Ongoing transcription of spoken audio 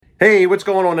Hey, what's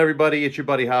going on, everybody? It's your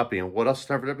buddy Hoppy, and what else?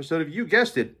 Time for an episode of You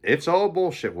Guessed It. It's all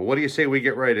bullshit. Well, what do you say we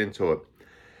get right into it?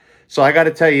 So I got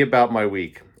to tell you about my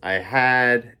week. I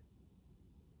had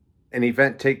an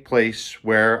event take place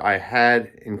where I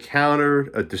had encountered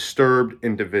a disturbed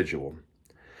individual.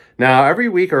 Now, every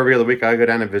week or every other week, I go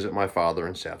down and visit my father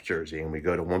in South Jersey, and we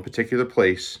go to one particular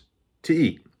place to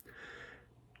eat.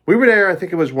 We were there, I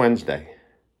think it was Wednesday,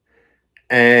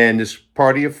 and this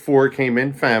party of four came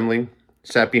in, family,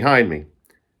 sat behind me.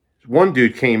 One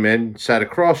dude came in, sat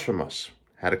across from us,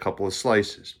 had a couple of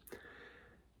slices.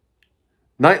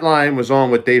 Nightline was on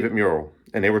with David Murrell,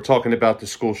 and they were talking about the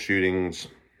school shootings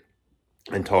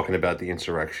and talking about the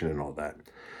insurrection and all that.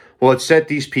 Well, it set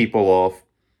these people off,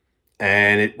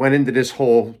 and it went into this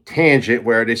whole tangent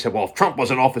where they said, well, if Trump was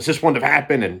in office, this wouldn't have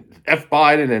happened, and F.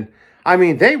 Biden, and I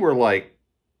mean, they were like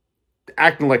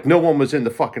acting like no one was in the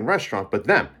fucking restaurant but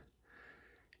them.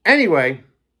 Anyway,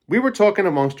 we were talking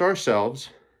amongst ourselves,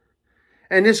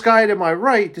 and this guy to my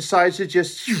right decides to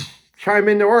just chime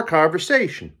into our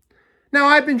conversation. Now,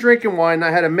 I've been drinking wine.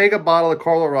 I had a mega bottle of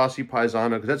Carlo Rossi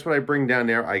Paisano, because that's what I bring down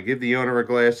there. I give the owner a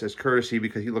glass as courtesy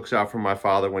because he looks out for my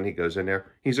father when he goes in there.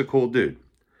 He's a cool dude.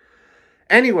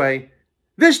 Anyway,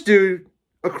 this dude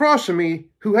across from me,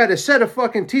 who had a set of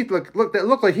fucking teeth that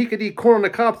looked like he could eat corn on the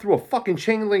cob through a fucking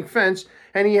chain link fence,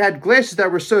 and he had glasses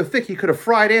that were so thick he could have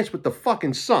fried ants with the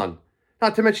fucking sun.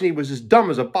 Not to mention he was as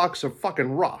dumb as a box of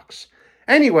fucking rocks.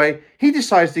 Anyway, he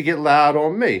decides to get loud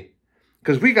on me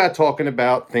because we got talking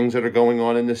about things that are going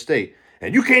on in the state.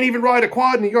 And you can't even ride a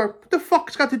quad in New York. What the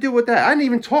fuck's got to do with that? I'm not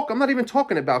even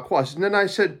talking about quads. And then I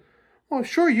said, well,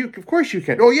 sure, of course you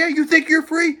can. Oh, yeah, you think you're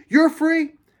free? You're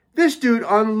free? This dude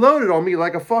unloaded on me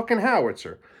like a fucking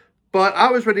howitzer. But I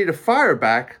was ready to fire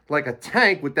back like a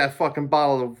tank with that fucking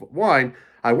bottle of wine.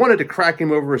 I wanted to crack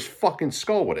him over his fucking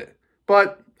skull with it.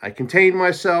 But I contained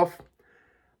myself,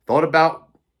 thought about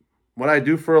what I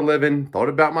do for a living, thought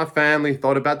about my family,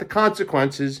 thought about the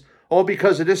consequences, all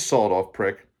because of this sawed-off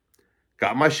prick.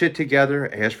 Got my shit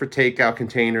together, asked for takeout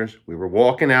containers. We were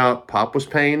walking out, Pop was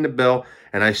paying the bill,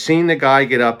 and I seen the guy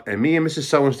get up, and me and Mrs.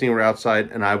 Sowenstein were outside,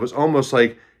 and I was almost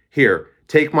like, here,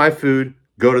 take my food,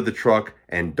 go to the truck,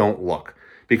 and don't look.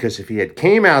 Because if he had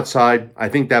came outside, I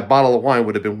think that bottle of wine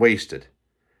would have been wasted.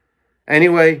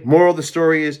 Anyway, moral of the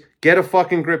story is, get a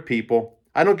fucking grip, people.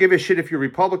 I don't give a shit if you're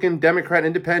Republican, Democrat,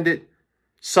 Independent,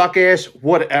 suck ass,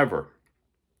 whatever.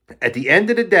 At the end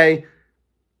of the day,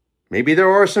 maybe there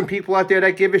are some people out there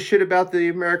that give a shit about the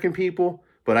American people,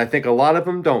 but I think a lot of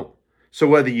them don't. So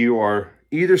whether you are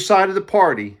either side of the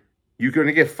party, you're going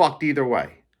to get fucked either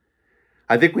way.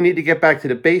 I think we need to get back to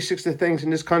the basics of things in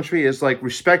this country is like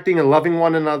respecting and loving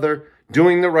one another,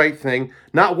 doing the right thing,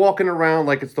 not walking around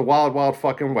like it's the wild, wild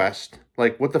fucking West.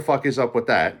 Like, what the fuck is up with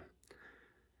that?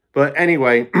 But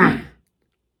anyway,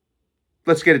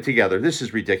 let's get it together. This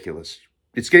is ridiculous.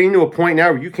 It's getting to a point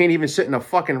now where you can't even sit in a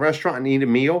fucking restaurant and eat a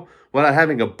meal without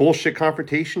having a bullshit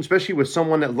confrontation, especially with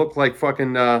someone that looked like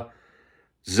fucking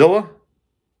Zilla.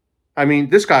 I mean,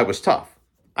 this guy was tough.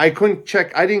 I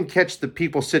didn't catch the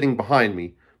people sitting behind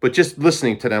me, but just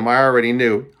listening to them, I already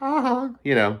knew,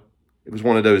 it was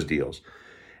one of those deals.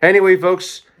 Anyway,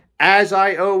 folks, as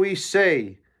I always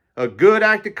say, a good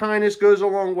act of kindness goes a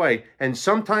long way. And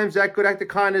sometimes that good act of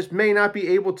kindness may not be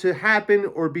able to happen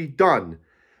or be done.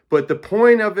 But the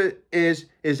point of it is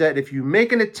that if you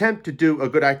make an attempt to do a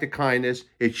good act of kindness,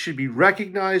 it should be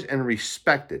recognized and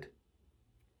respected.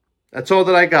 That's all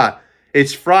that I got.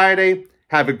 It's Friday.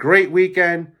 Have a great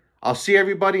weekend. I'll see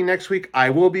everybody next week. I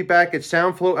will be back at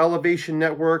Soundflow Elevation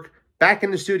Network, back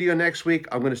in the studio next week.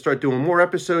 I'm going to start doing more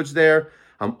episodes there.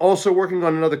 I'm also working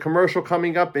on another commercial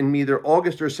coming up in either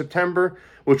August or September,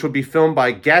 which will be filmed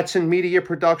by Gatson Media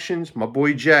Productions, my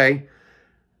boy Jay.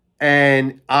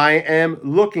 And I am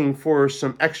looking for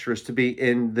some extras to be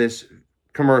in this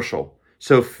commercial.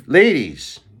 So,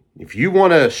 ladies, if you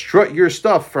want to strut your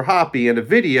stuff for Hoppy in a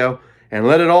video and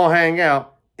let it all hang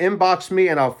out, inbox me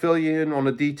and I'll fill you in on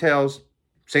the details.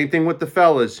 Same thing with the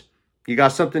fellas. You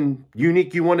got something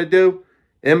unique you want to do?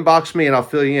 Inbox me and I'll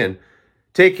fill you in.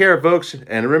 Take care, folks.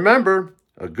 And remember,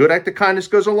 a good act of kindness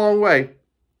goes a long way.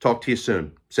 Talk to you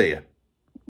soon. See ya.